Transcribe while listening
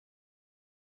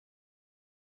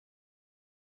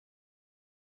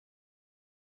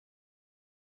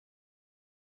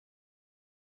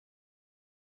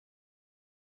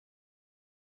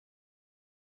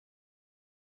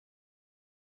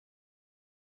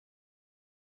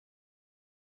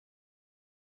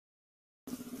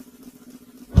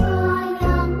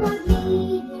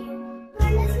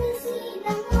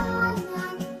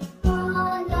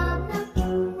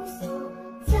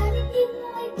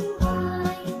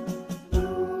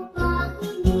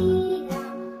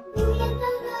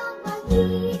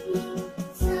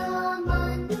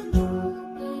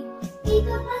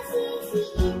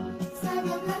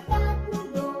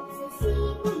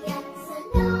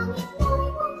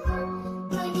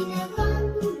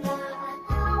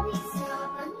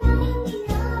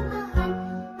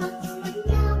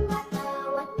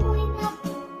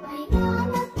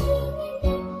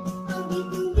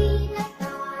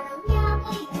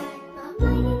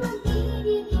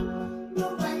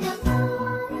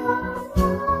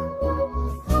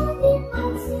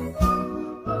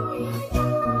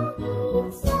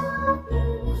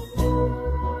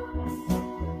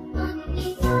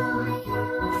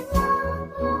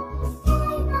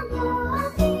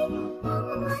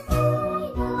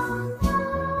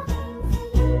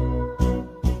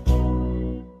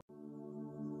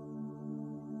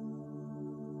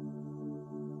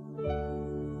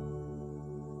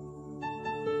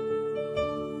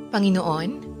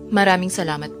Panginoon, maraming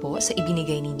salamat po sa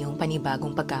ibinigay ninyong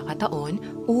panibagong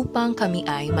pagkakataon upang kami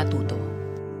ay matuto.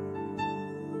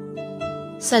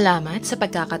 Salamat sa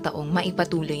pagkakataong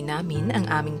maipatuloy namin ang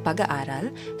aming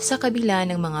pag-aaral sa kabila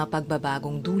ng mga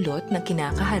pagbabagong dulot na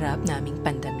kinakaharap naming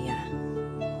pandemya.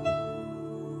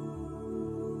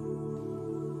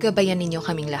 Gabayan ninyo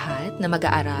kaming lahat na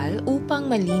mag-aaral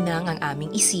upang malinang ang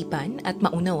aming isipan at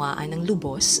maunawaan ng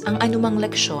lubos ang anumang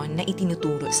leksyon na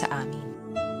itinuturo sa amin.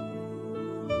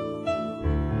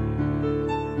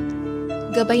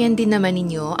 Gabayan din naman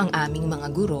ninyo ang aming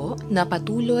mga guro na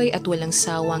patuloy at walang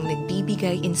sawang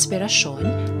nagbibigay inspirasyon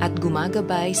at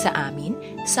gumagabay sa amin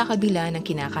sa kabila ng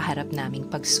kinakaharap naming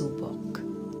pagsubok.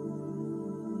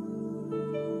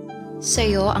 Sa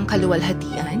iyo ang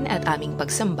kaluwalhatian at aming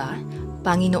pagsamba,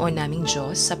 Panginoon naming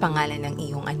Diyos, sa pangalan ng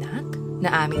iyong anak,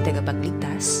 na aming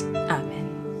tagapagligtas. Amen.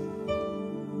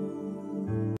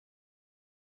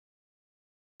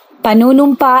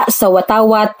 Panunumpa sa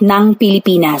watawat ng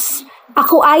Pilipinas.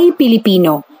 Ako ay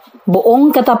Pilipino,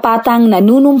 buong katapatang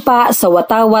nanunumpa sa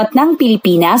watawat ng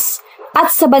Pilipinas at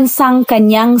sa bansang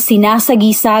kanyang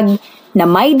sinasagisag na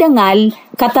may dangal,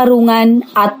 katarungan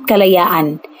at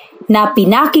kalayaan, na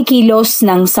pinakikilos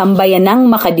ng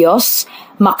sambayanang makadiyos,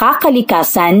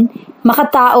 makakalikasan,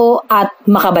 makatao at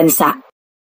makabansa.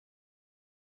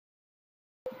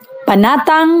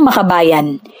 Panatang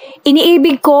Makabayan.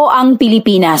 Iniibig ko ang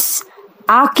Pilipinas,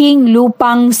 aking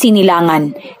lupang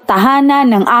sinilangan,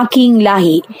 tahanan ng aking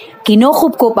lahi.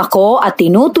 Kinukupkup ako at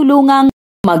tinutulungang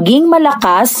maging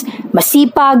malakas,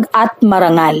 masipag at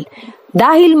marangal.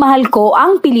 Dahil mahal ko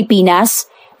ang Pilipinas,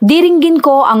 diringgin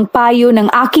ko ang payo ng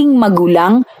aking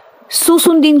magulang,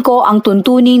 susundin ko ang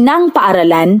tuntunin ng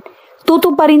paaralan,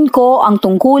 tutuparin ko ang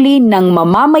tungkulin ng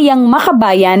mamamayang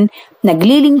makabayan,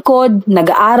 naglilingkod,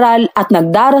 nag-aaral at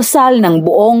nagdarasal ng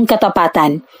buong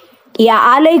katapatan.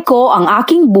 Iaalay ko ang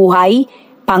aking buhay,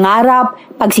 pangarap,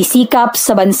 pagsisikap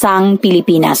sa bansang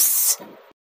Pilipinas.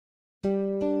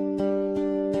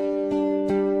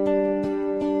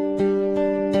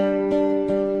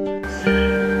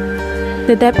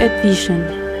 The Wfes vision.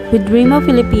 We dream of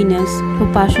Filipinos who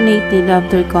passionately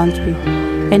love their country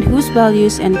and whose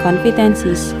values and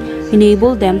competencies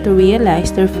enable them to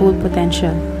realize their full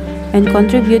potential and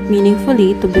contribute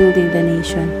meaningfully to building the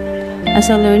nation.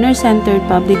 As a learner-centered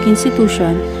public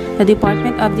institution, the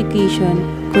Department of Education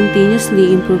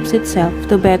continuously improves itself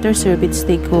to better serve its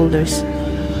stakeholders.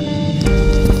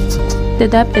 The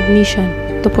Wfes mission: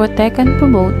 to protect and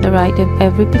promote the right of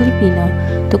every Filipino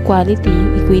to quality,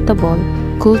 equitable,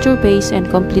 culture-based and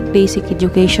complete basic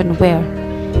education where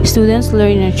students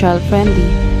learn in a child-friendly,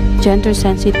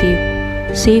 gender-sensitive,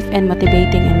 safe and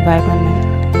motivating environment.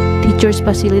 Teachers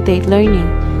facilitate learning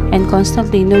and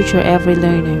constantly nurture every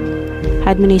learner.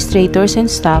 Administrators and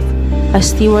staff, as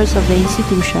stewards of the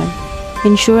institution,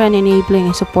 ensure an enabling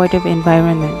and supportive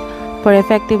environment for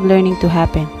effective learning to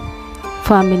happen.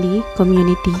 Family,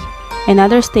 community, and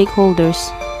other stakeholders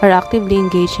are actively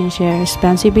engaged and share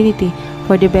responsibility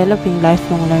for developing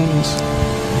lifelong learners.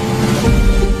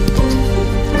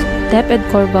 DepEd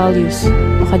core values: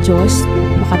 makadiyos,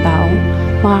 makatao,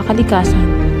 makakalikasan,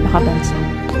 makabansa.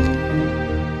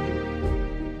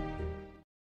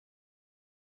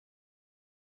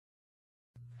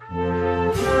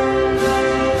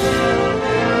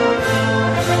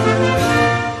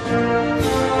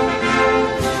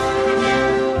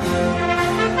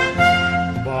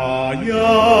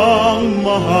 Bayang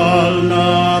mahal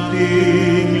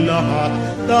nating lahat,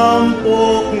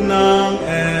 tampok ng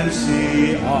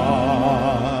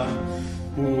NCR.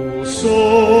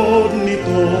 Pusod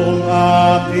nitong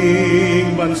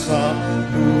ating bansa,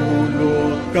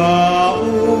 dulot kaunlaran.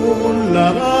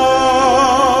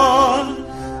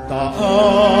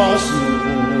 Taas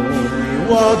noon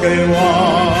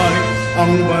iwagayway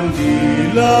ang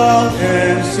bandilang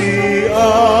NCR.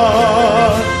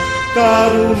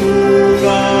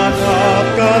 Karunungan at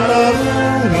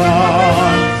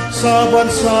katarungan sa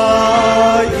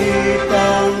bansa'y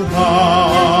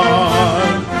itanghal.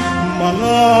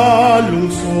 Mga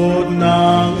lungsod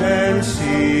ng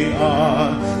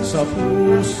NCR, sa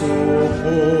puso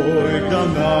ko'y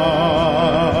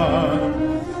dangal.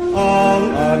 Ang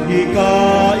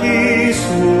adhikais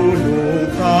sulong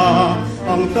ka,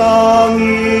 ang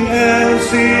tanging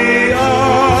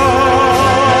NCR.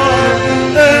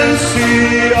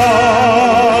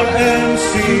 NCR,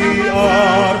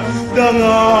 NCR,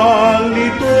 dangal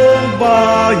nitong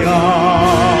bayan.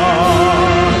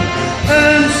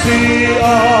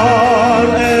 NCR,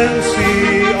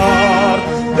 NCR,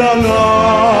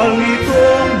 dangal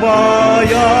nitong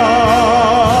bayan.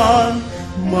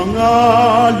 Mga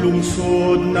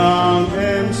lungsod ng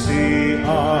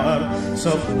NCR,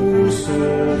 sa puso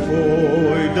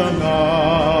ko'y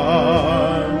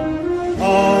dangal.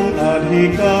 Ang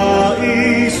adhika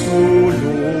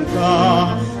isulong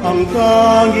ka, ang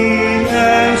tanging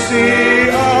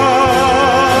NCR.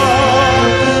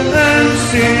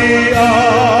 NCR,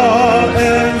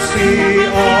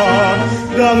 NCR,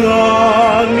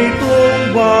 dangal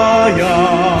nitong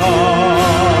bayan.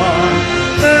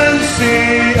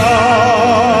 NCR,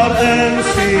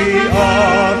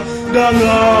 NCR,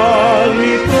 dangal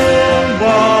nitong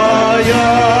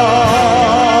bayan.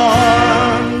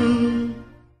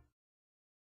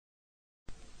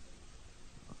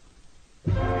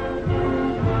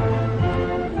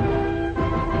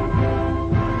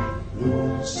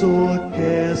 Lungsod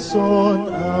Quezon,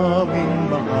 aming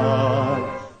mahal,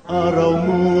 araw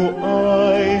mo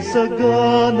ay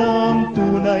saganang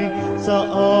tunay, sa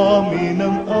amin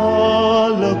ang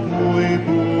alap mo'y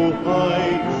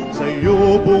buhay, sa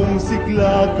iyong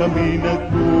sigla kami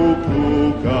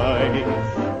nagpupugay.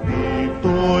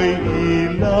 Dito'y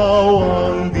ilaw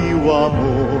ang diwa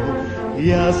mo,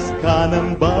 hiyas ka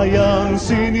ng bayang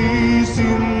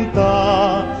sinisinta.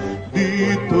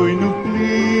 Dito'y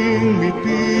nukling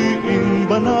mitiing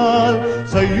banal,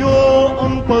 sa'yo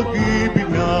ang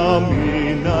pag-ibig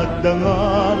namin at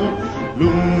dangal.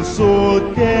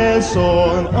 Lungsod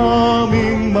Quezon,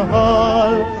 aming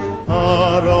mahal,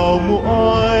 araw mo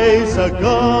ay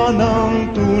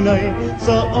saganang tunay,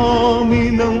 sa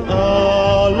amin ang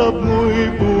alab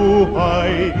mo'y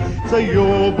buhay, sa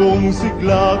iyong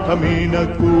sigla kami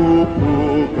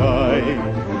nagpupugay.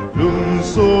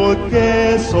 Lungsod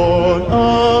Quezon,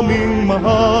 aming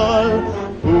mahal,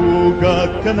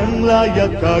 ugat ka ng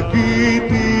layak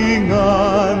kagitingan.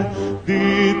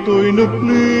 Dito'y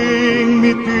nukling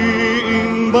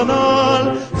mitiing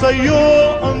banal,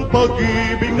 sa'yo ang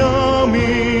pag-ibig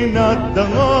namin at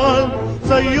dangal,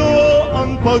 sa'yo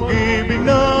ang pag-ibig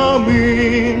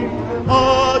namin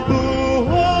at